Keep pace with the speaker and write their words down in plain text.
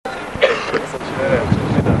Are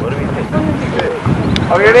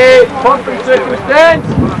you ready? Pomp and circumstance.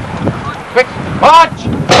 Quick, march!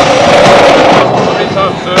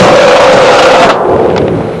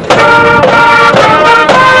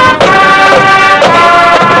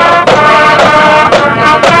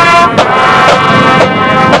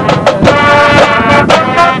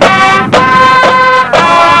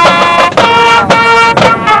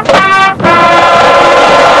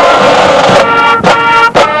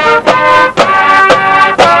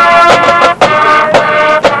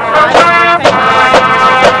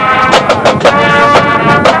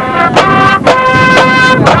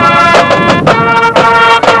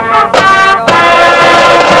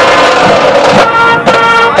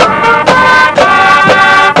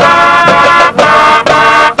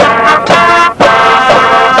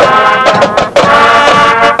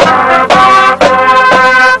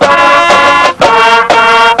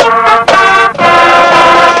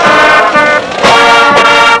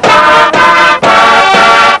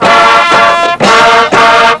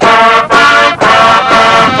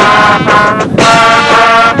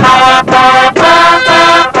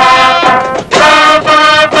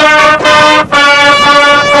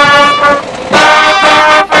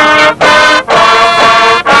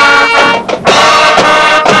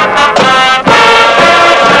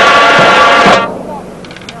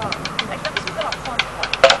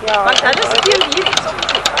 Want hulle speel hier iets op.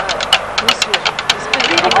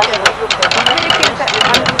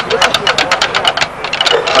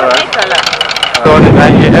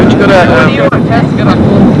 Haven't you got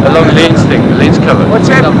a long lens thing, a lens cover? What's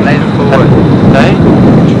that? Hey?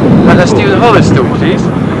 Well, let's steal the hollow still, please.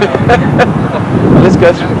 Let's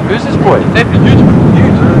go through. Who's this boy? That's huge.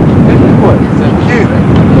 Huge. Who's this boy? Huge.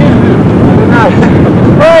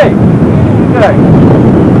 Hey! G'day.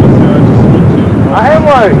 I am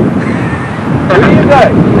worried. Where do you go?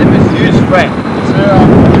 That was huge, Frank.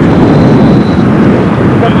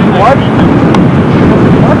 What? What?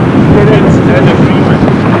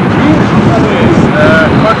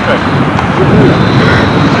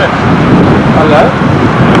 Contract. Hello?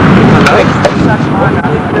 Hello?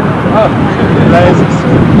 Oh, lasers.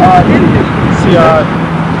 See,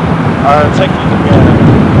 taking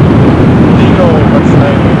legal, what's the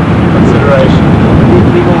name, consideration.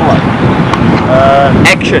 Legal what?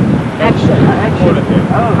 Action. Action. Action.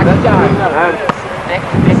 Oh, that's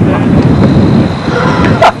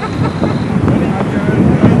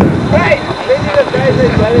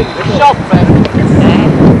shop, man.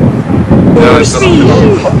 No, it's not.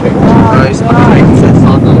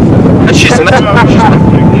 And she's met.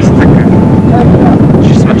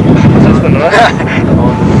 She's met.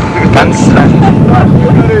 Gunston.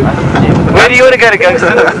 Where do you want to go to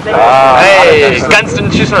Gunston? Hey, Gunston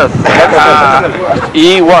Chismouth.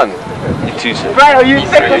 E1. E2. Right, are you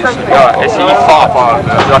expecting something? Yeah, it's E4.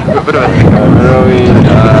 Like a bit of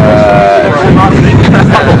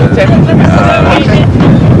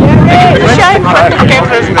Shame.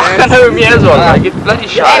 home years on, like it's bloody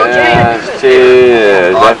shy.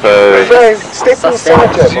 Cheers, Step in the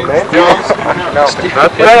center, man.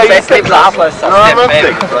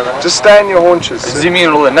 Just stay on your haunches. Zoom in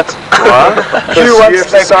all the nuts. Q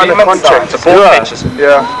wants to sign a contract.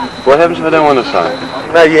 Yeah. What happens if I don't want to sign?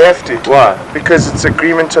 No, you have to. Why? Because it's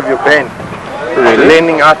agreement of your band. Really?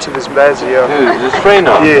 Lending out of his blazer, yeah. Dude, it's free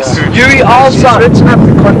now. Yes. Yuri Alston. Written up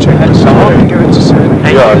the contract, so I can give it to Sir.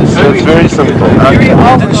 Yeah, it's very simple. Yuri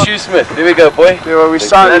Alston Shoesmith. There we go, boy. Yeah, well, we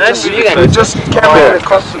signed it. We just came in the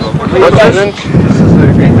costume. What's that?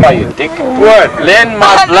 Oh, you dick. What? Lend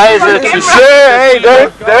my blazer to Sir. Hey,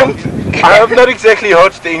 don't. I'm not exactly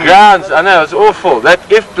hot to English. Grounds, I know, it's awful. That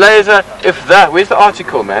if blazer, if that. Where's the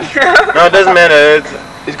article, man? No, it doesn't matter.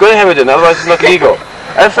 He's got to have it in, otherwise it's not legal.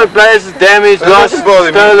 If a blazer is damaged, lost,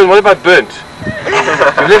 stolen, what about burnt?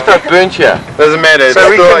 You've left out burnt here. Doesn't matter. So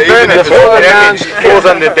we can burn it. Damage falls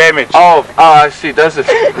under damage. Oh, I see, does it?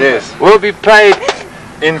 Yes. Will be paid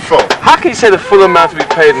in full. How can you say the full amount will be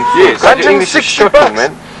paid in full? Yes. Your English is shocking,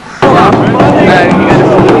 man.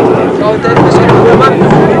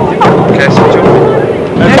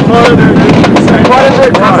 What is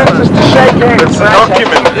it? Just to shake hands. It's a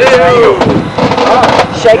document.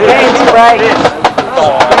 Shake hands, right?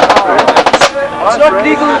 It's not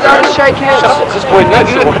legal without a shake hands. This boy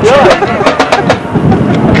nuts.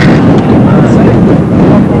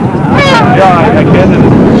 Yeah, I get it.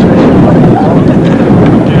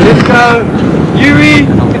 Let's go. Yuri.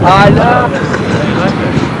 I love.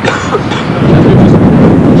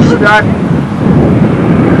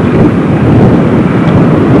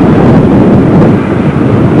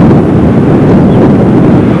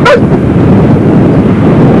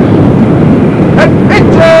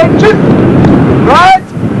 Attention!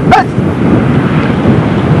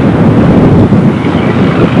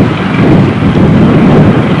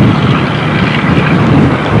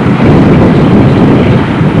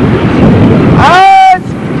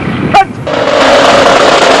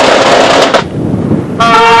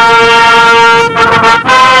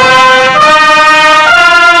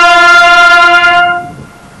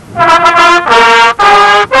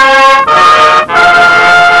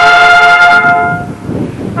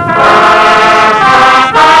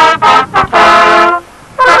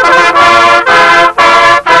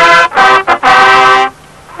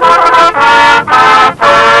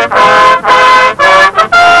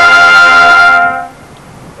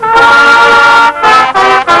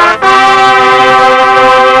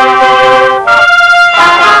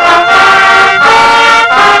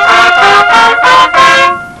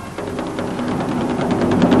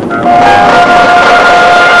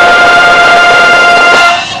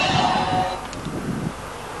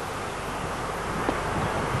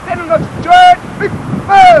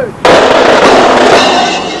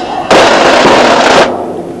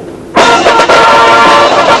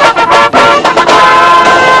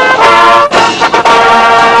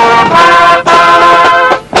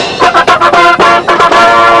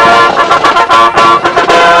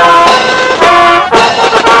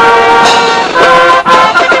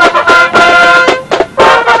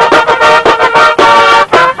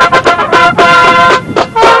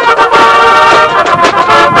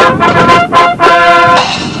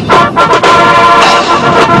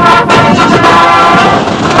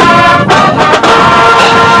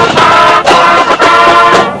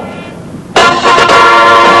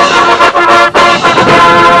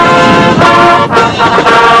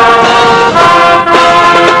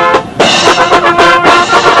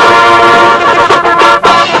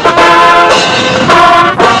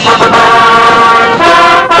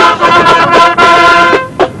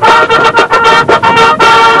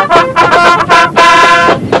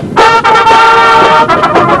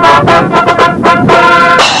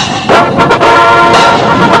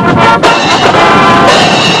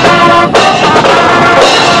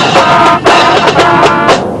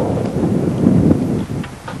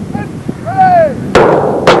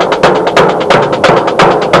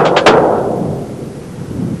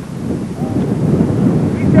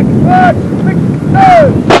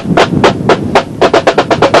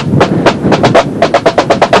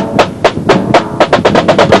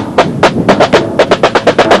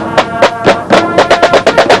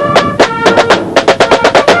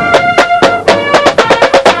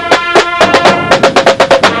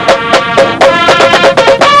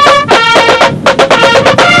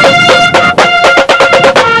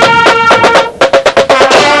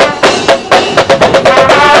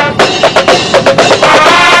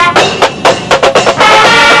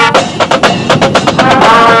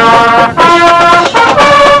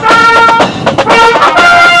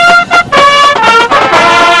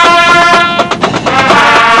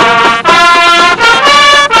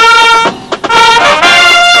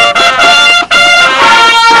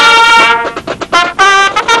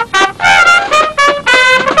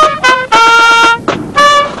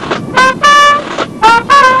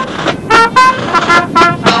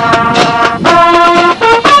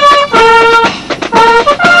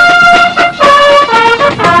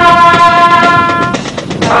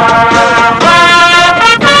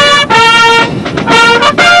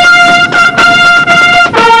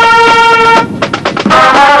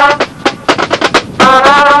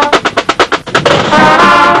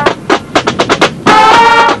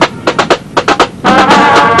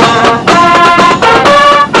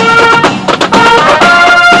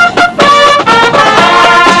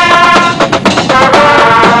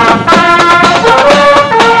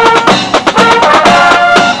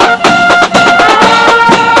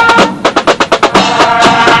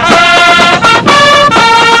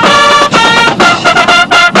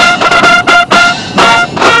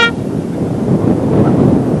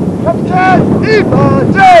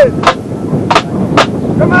 E-Party!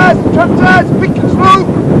 Come on, trap pick and smoke,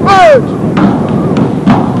 merge!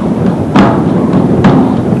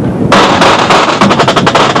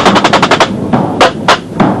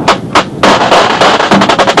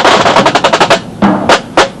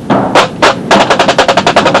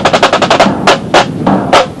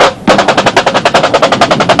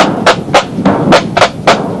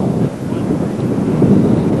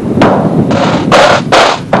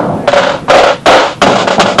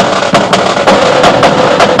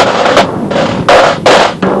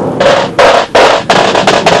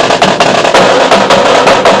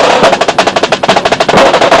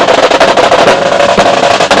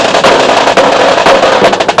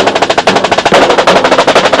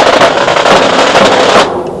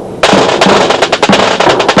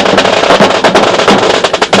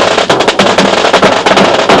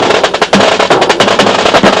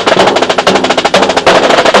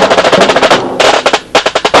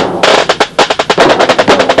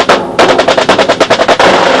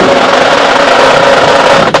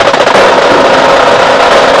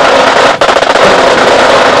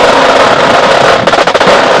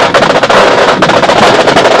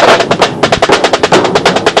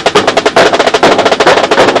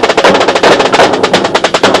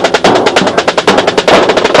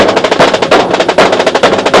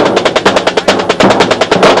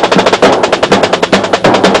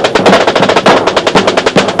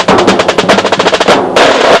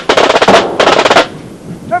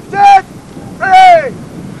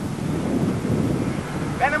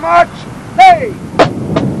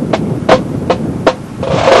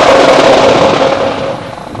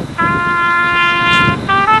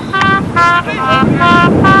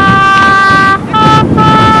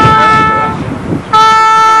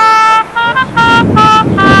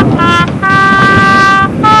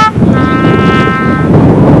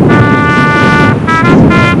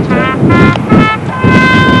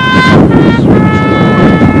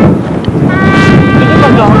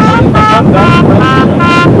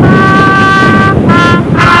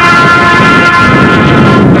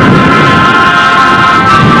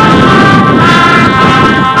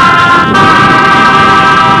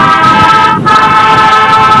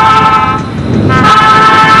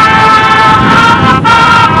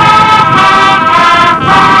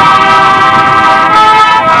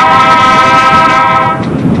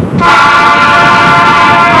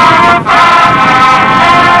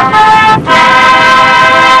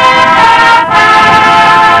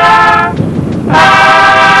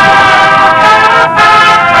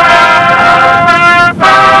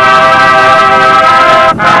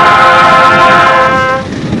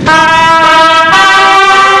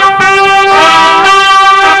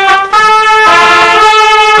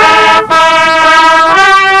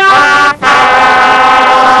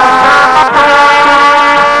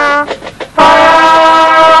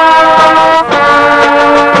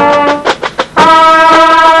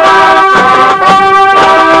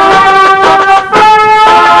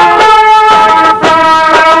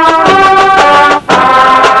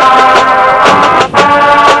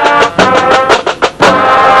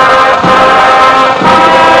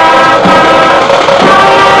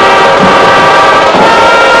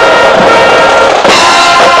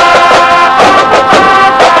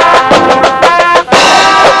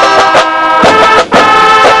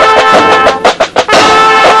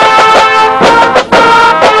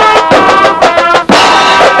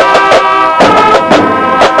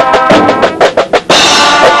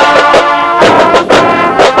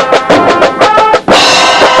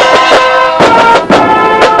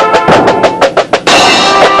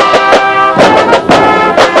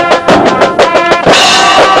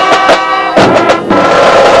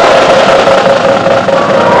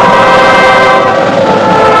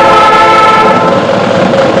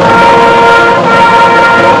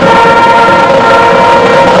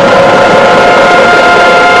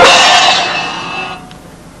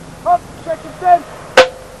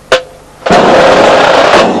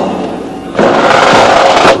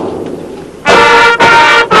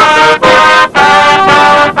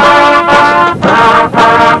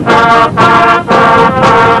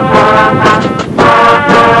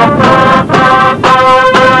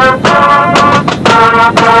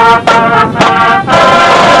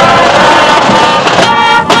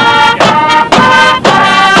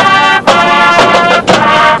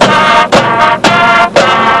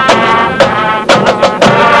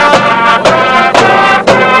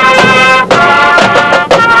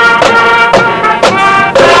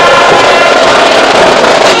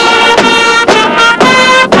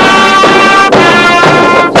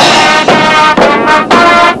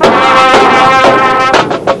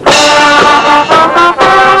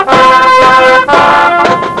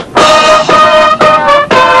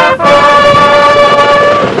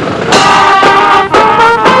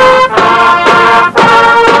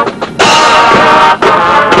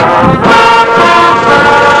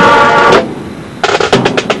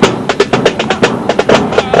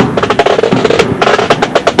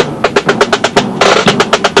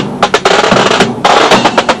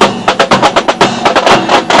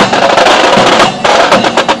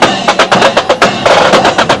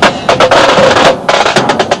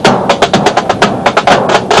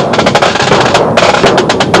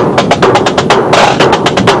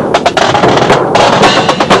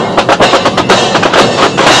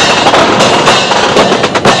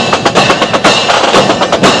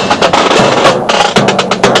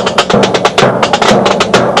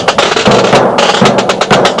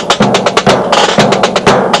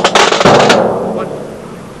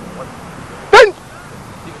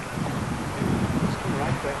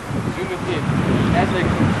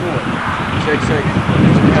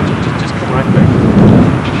 Just come right back.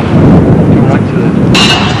 Come right to the...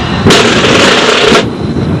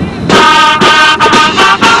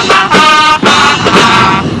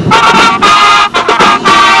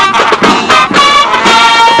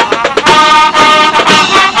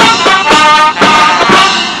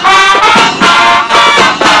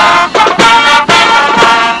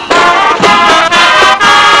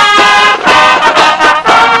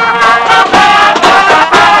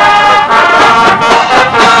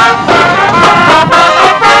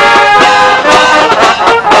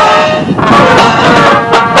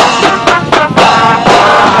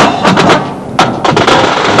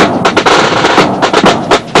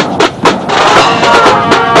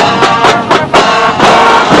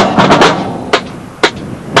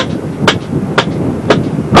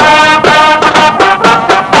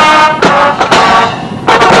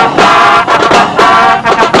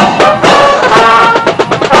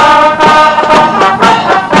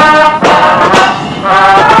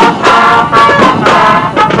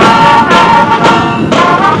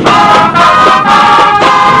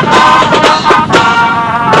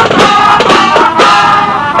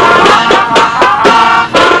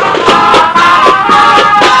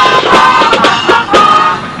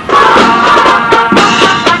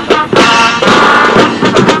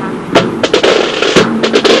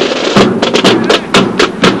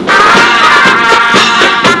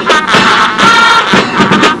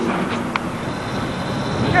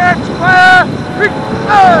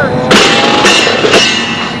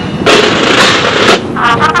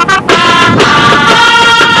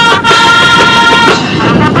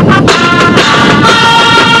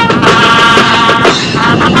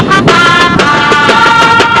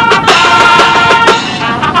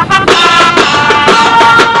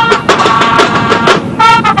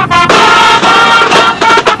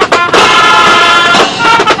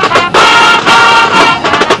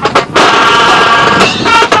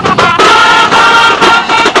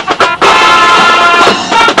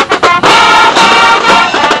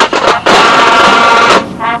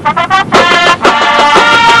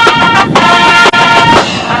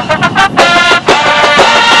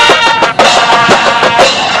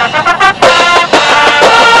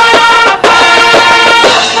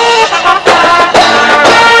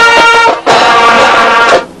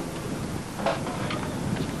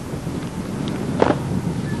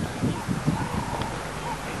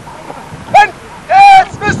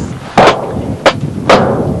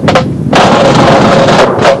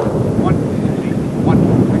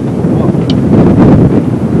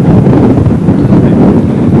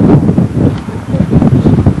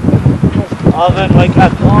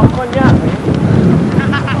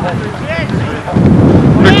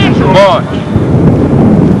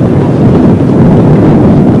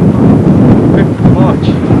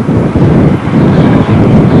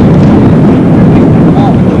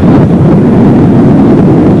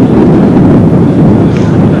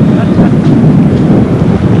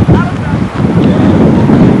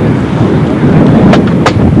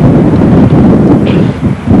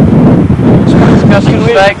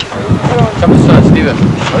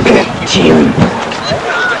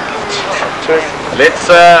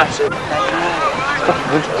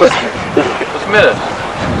 Let's what's the matter?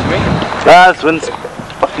 What do you mean? This wind's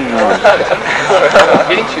fucking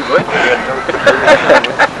Getting to you, boy.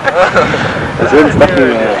 This wind's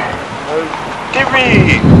fucking Give me!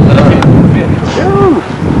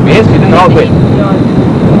 Yes, you didn't hold it.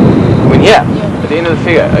 When here, at the end of the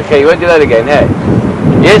figure. Okay, you won't do that again, hey?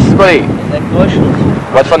 Yes, buddy.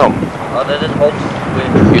 Wat van hom? Oh, dat is halt.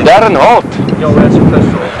 You daar een halt? Ja, dat is een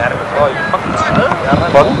pistol.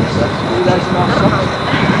 Pardon?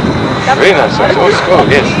 Very nice, that's all school,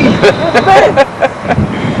 yes.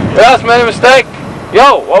 That's made a mistake.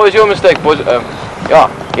 Yo, what was your mistake, boys? Yeah,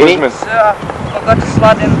 any? I got to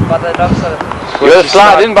slide in by the drum solo. You got to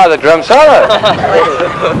slide in by the drum solo?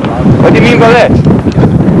 What do you mean by that?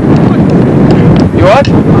 You what?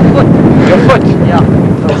 Your foot? Yeah.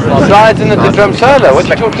 Slides in at the drum solo, what are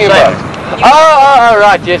you talking about? Oh,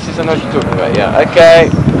 right, yes, I know what you're talking about, yeah, okay.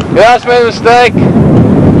 You guys made a mistake.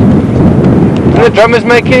 Did the drummers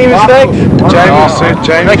make any mistakes?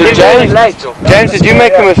 James, did you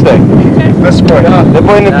make a mistake? This boy. The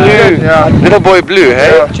boy in the blue, little boy blue,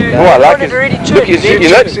 hey? Oh, I like it.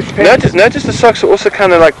 Look, notice the socks are also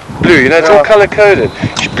kind of like blue, you know, it's all color coded.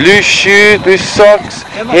 Blue shoes, blue socks,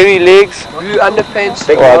 hairy legs. Blue underpants.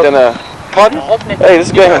 Oh, I don't know. Pardon? Hey, this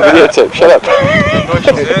is going on videotape, shut up.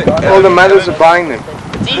 All the mothers are buying them.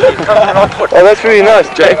 Oh, that's really nice,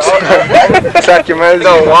 James. Sack your mothers.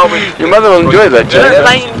 Your mother will enjoy that,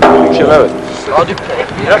 James. She'll love it.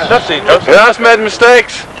 You guys made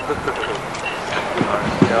mistakes.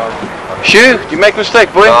 Shu, you make a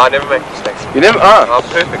mistake, boy? No, I never make mistakes. You never? Ah. I'm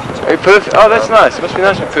perfect. Are you perfect? Oh, that's nice. It must be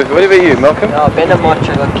nice to be perfect. What about you, Malcolm? Ja, Ben and March,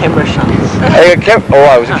 I got camera shots. Hey,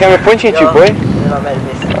 oh, was a camera pointing at you, boy? Then I made a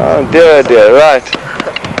mess. Oh, dear, dear. Right.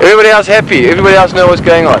 Everybody else happy? Everybody else know what's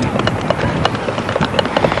going on?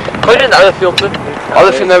 Gooi er een oude filter.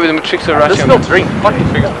 Alle vinden we de matrix are right This here. filter drink. Fucking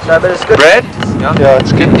figure. No, but it's good. Brad? Yeah,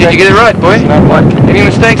 it's good. Did you get it right, boy? Any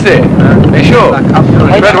mistakes there? Are you sure?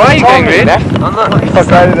 Brad, why are you going red? I'm not. Fuck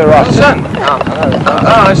right in the rock. Oh, son.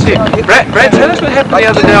 Oh, I see. Brad, tell us what happened the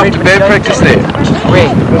other day after band practice there.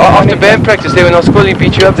 Oh, after band practice there when Oscoli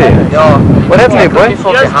beat you up there. What happened there, boy?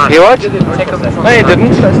 He what? No, he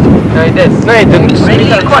didn't. No, he did. No, he didn't.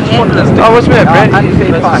 Oh, what's the matter, Brad?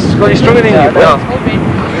 Oscoli's stronger than you, boy.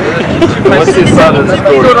 What's this side of the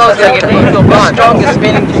story? I was going to get the strongest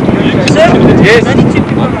spinning. Yes. Only two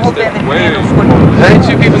people in the whole band that can handle squad. There's only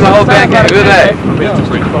 2 people in the whole band. Who are they?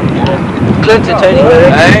 Clint and Tony.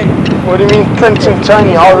 Hey? What do you mean Clint and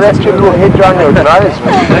Tony? I'll wrap your little head around your nose,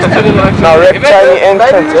 man. Let's do it like Now wrap Tony and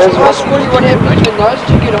Clint as well. Squaddy, what happens when those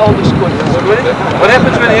two get hold of Squaddy? What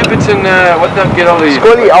happens when Hibbert and what don't get hold of you?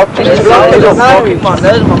 Scully, I'll just drop it off.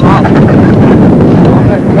 Those are my mom.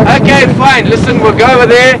 Okay, fine. Listen, we'll go over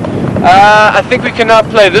there. I think we can now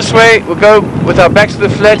play this way. We'll go with our backs to the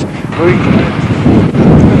flat.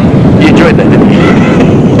 You enjoyed that, didn't you?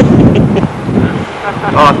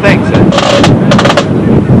 Oh, thanks.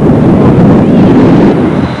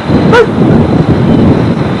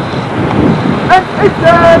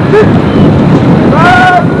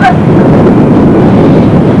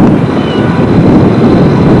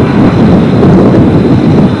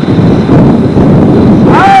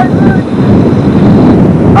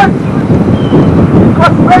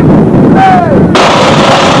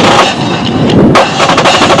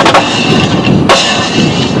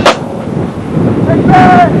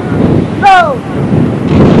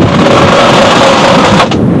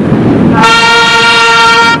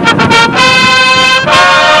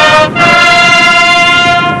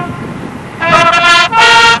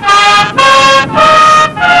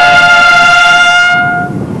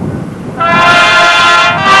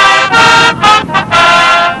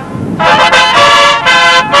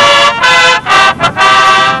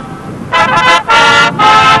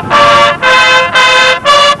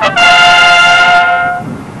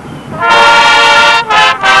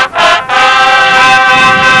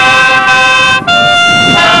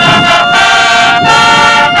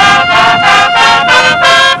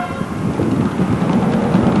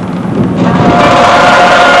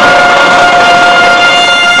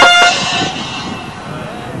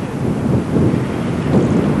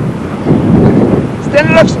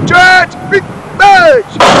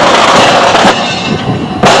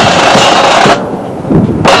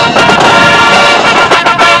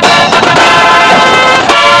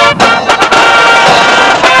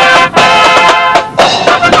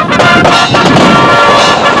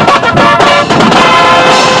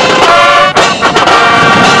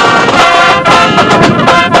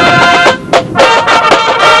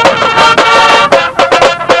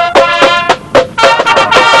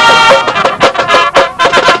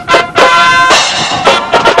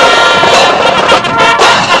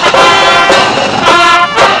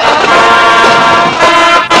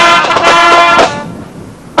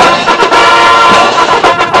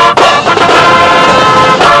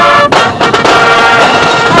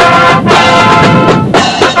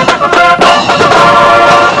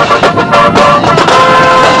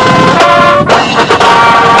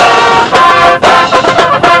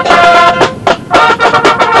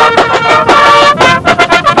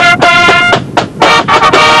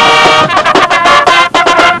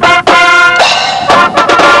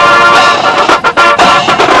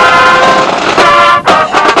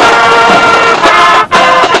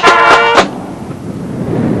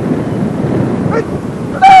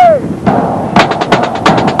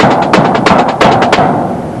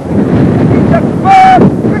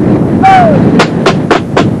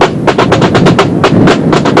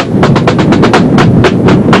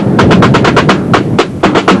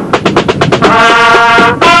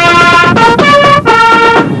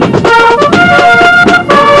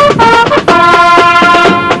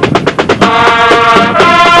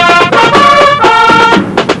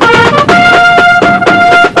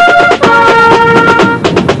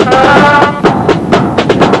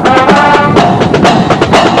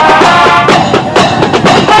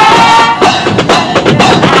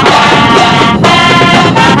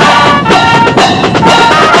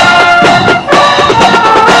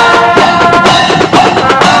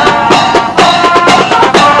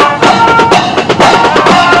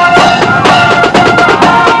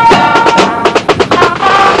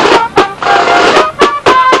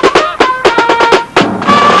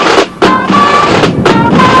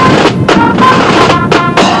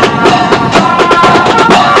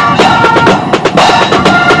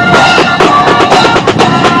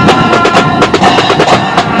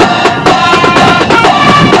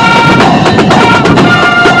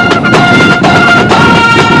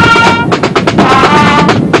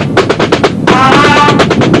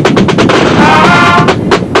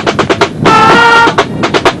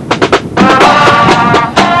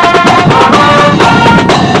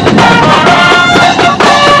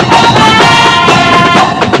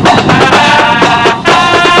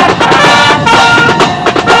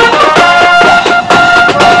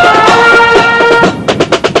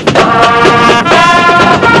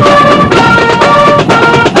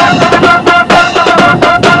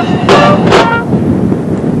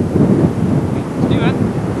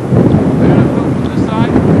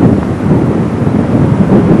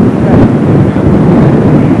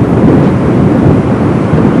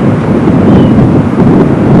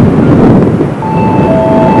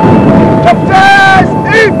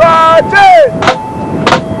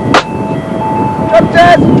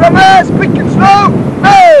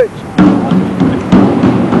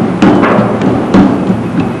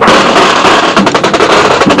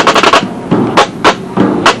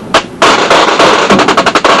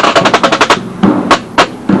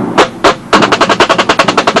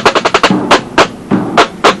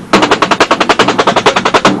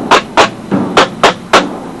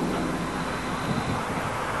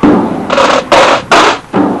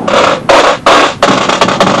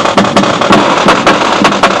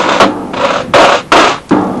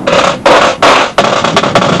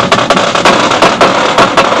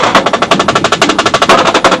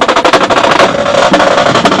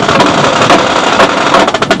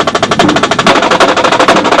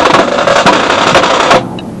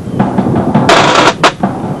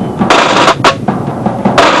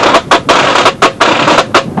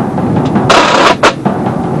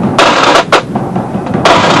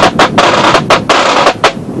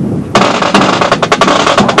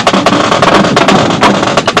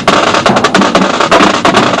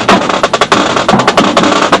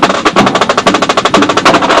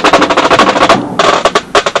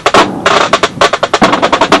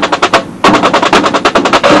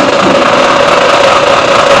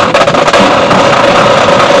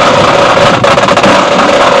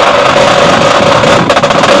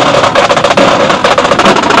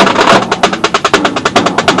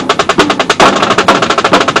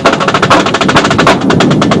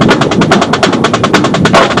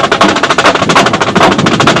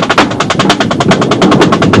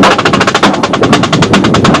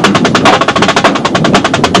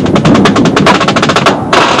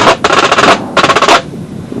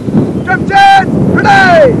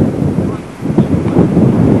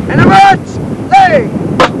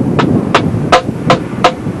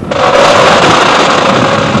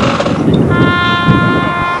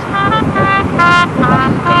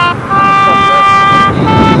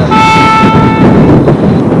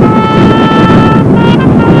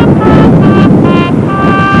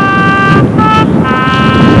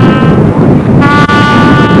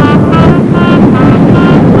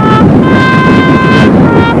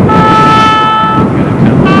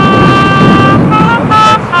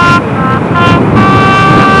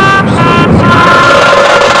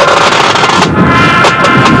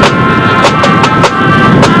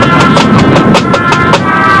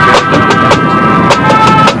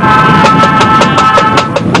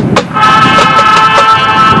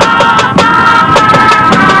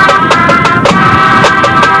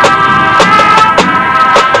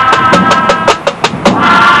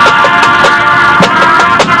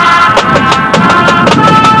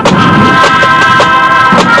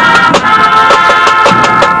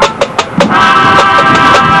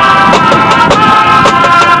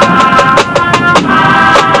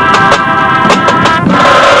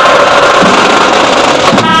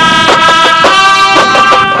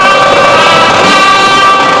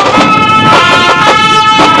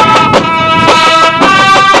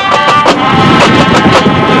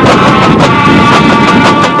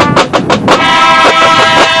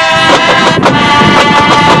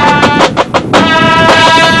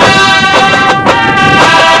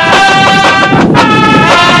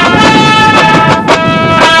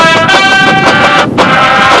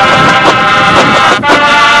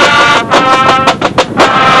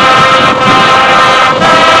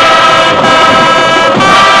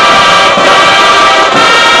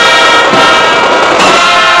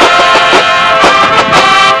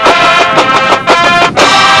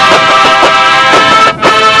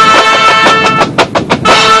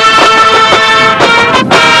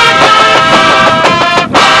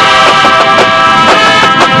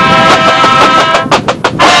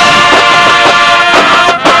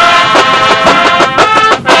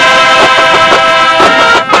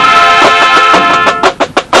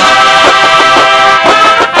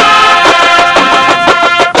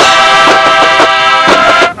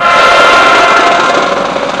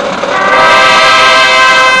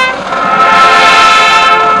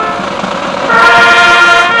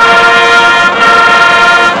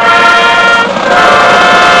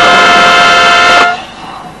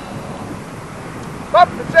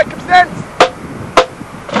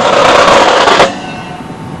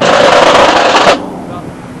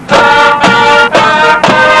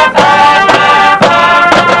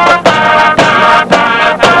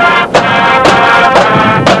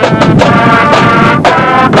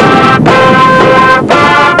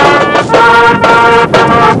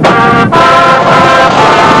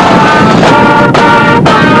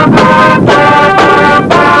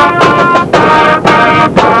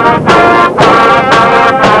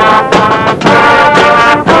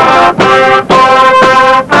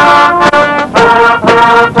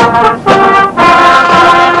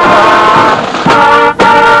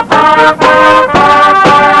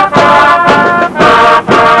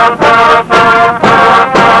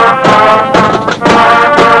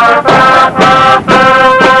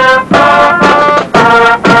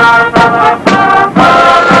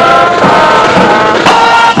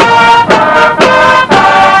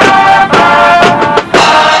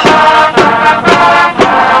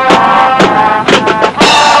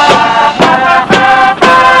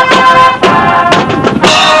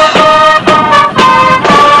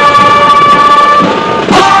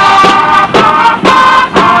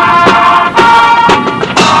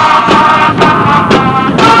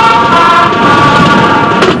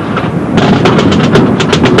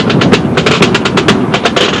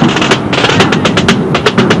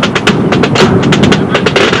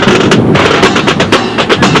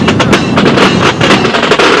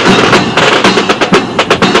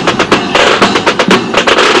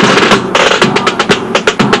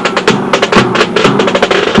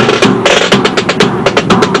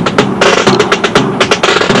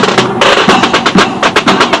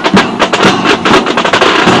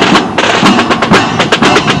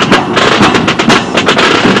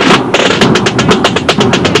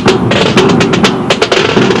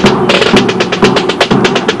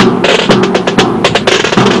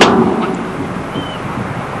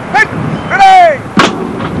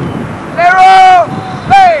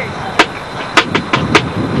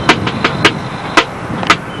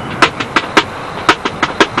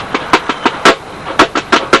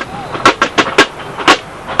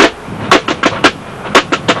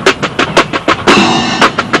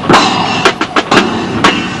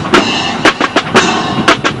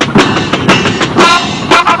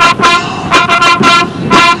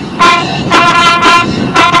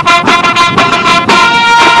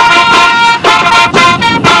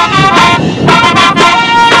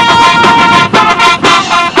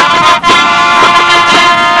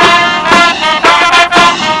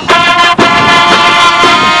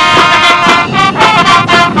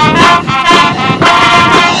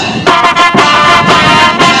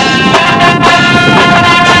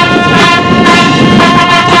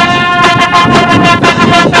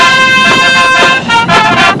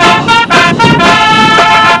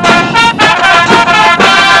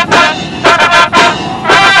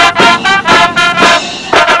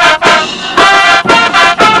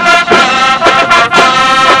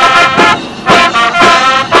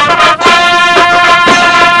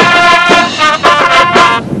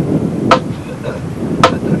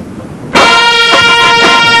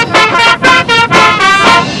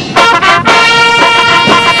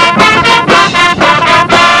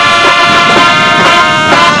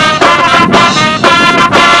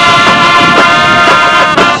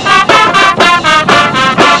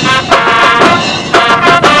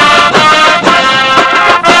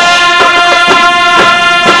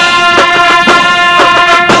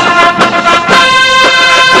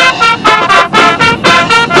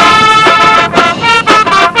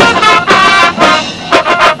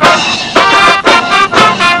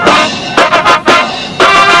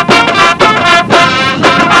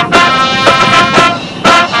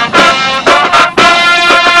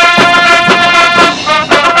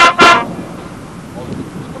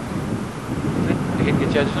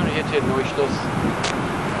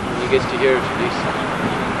 emotional. He gets to hear it at least.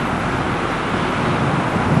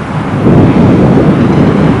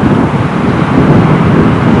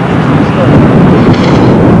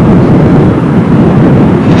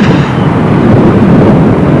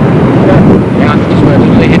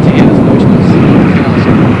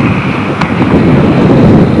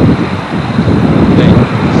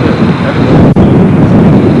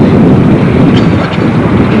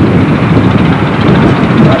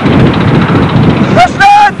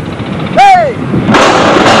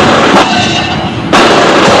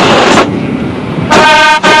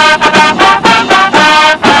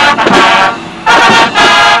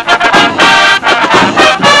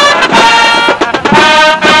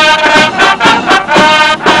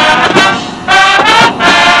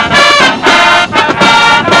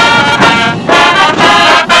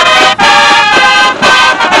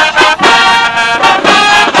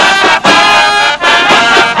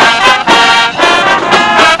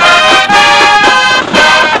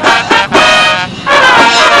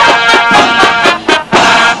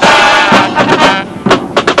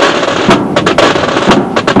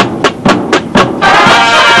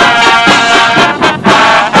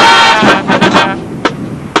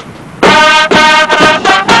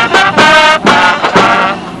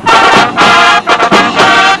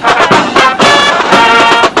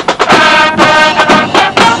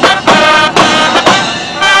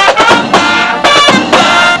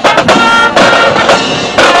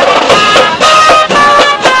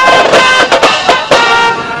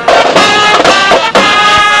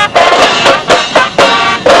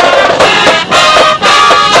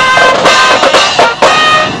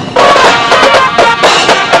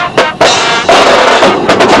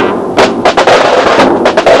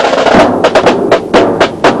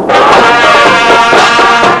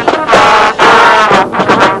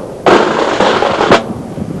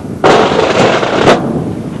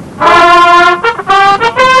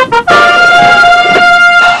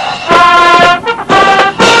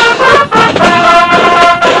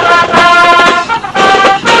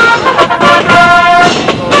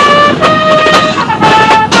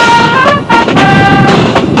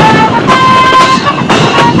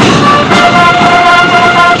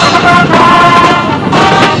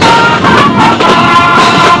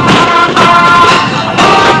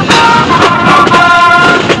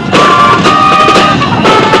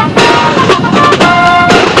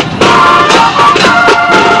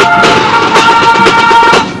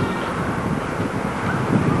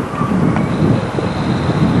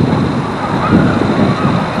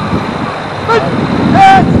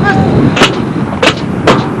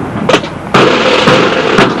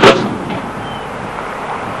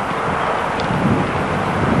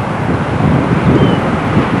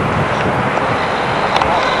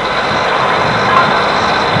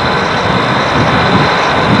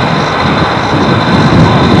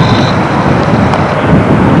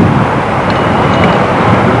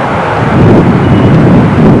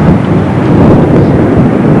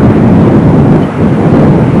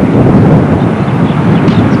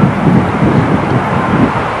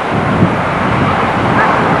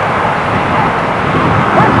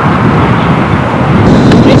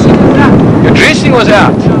 Was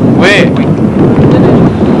out. Where?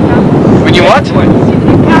 When you what?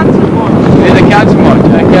 There's a counterpart.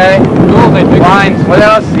 Okay. Fine. What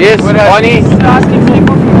else? Yes. Bonnie.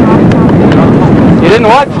 You didn't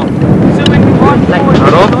what?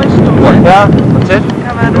 Yeah. What's it?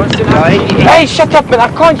 Hey, shut up, man. I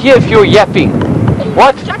can't hear if you're yapping.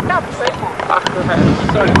 What?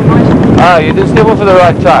 Ah, you didn't step off at the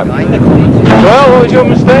right time. Well, what was your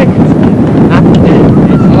mistake?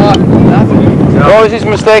 What was his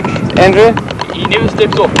mistake, Andrew? He never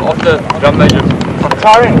stepped off after drum major.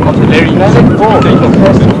 Tiring. After Larry.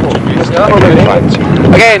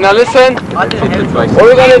 Okay, now listen. What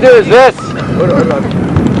we're going to do is this.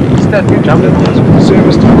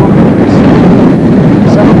 Service to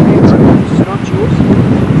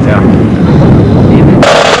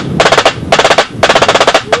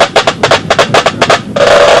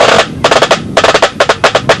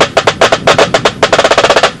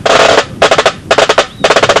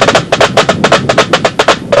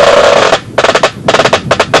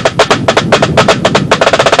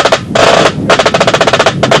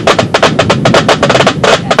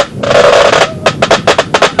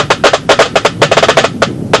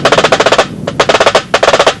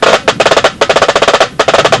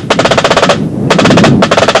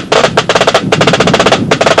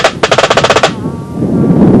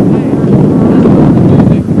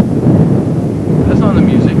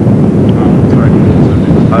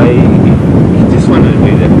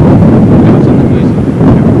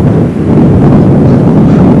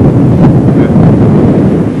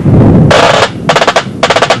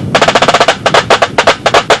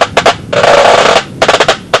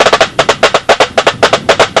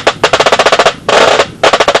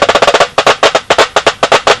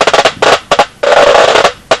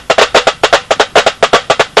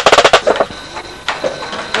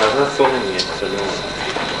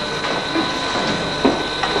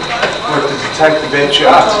take the bench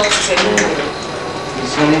out.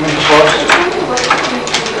 It's not even close.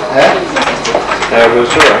 Yeah, but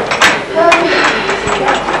it's alright.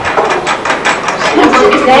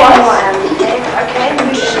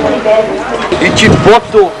 It's your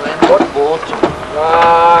bottle, man. What bottle?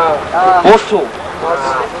 Bottle.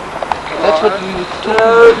 That's what we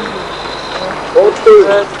told.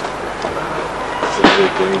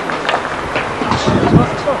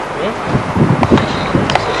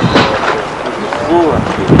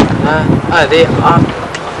 They are. I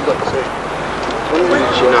forgot, sorry.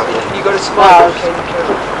 You got a spot. Okay.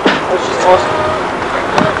 I was just asking.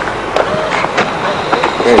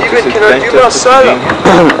 Steven, can I do my solo?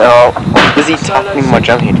 Oh, busy tightening my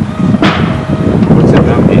drum head. What's a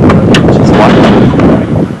drum head? It's white.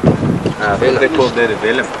 They call that a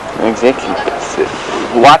vellum. Exactly. So,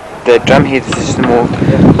 what the drum head is just a more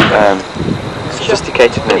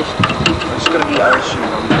sophisticated name.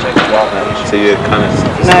 So you're kind of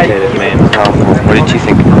sophisticated man. What did you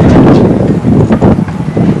think?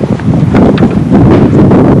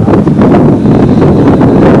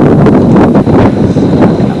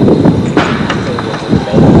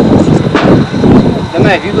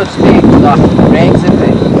 Have you got snakes, like rags in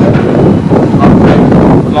there?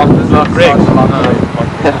 Like rags?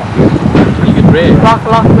 You get rags.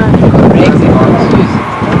 Like, man. You got rags in there.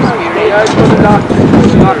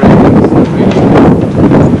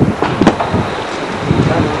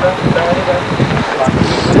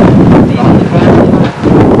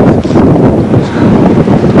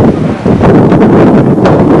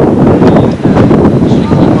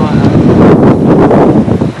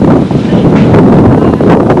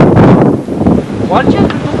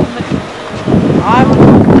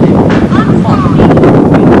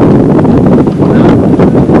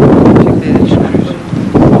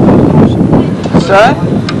 Sir?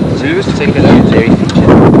 Zeus, take a look at Jerry feature.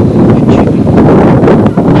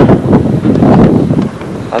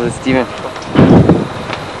 How's it, Steven?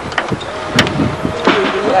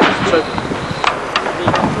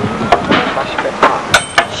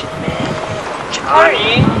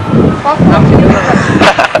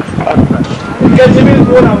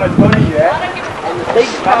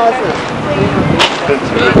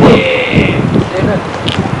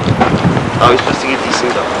 Oh, he's supposed to get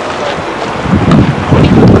decent though.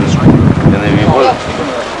 And then we will.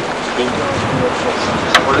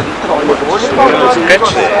 Scratch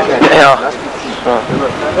there. Yeah.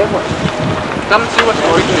 Come see what's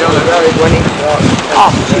going on.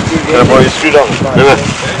 Yeah, boy, you screwed on. Remember?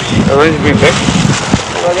 When did we back?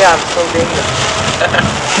 Well, yeah, I'm so dangerous.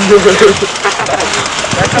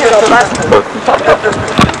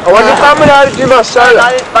 I wonder if I'm going to do my solo.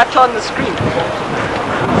 Back on the screen.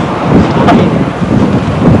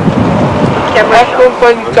 Welkom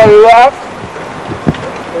van Karaf.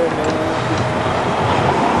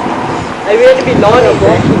 I really be lying,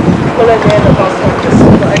 bro. Pull it in the bus.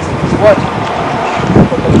 What?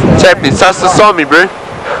 Champions, that's the Sami, bro. You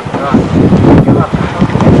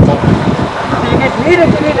get me to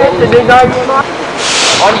do it and then I will not.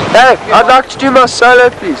 Hey, I'd like to do my solo,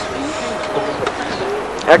 please.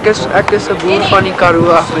 Ek is 'n boer van die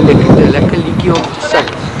Karoo af en lekker liedjie om te sing.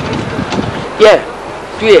 Ja,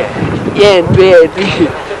 2, 1, 2, 3.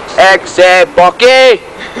 Ek sê bokkie,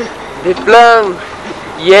 die blink,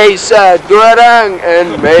 jy sê doring in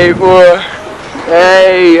my oor.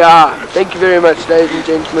 Hey, thank you very much, ladies and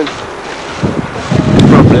gentlemen.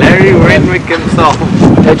 From Larry Renwick himself.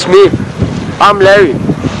 That's me. I'm Larry.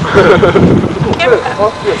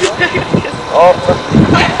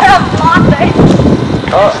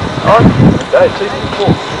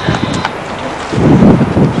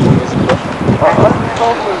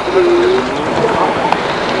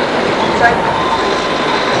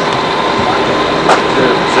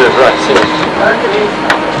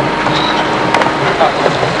 Right,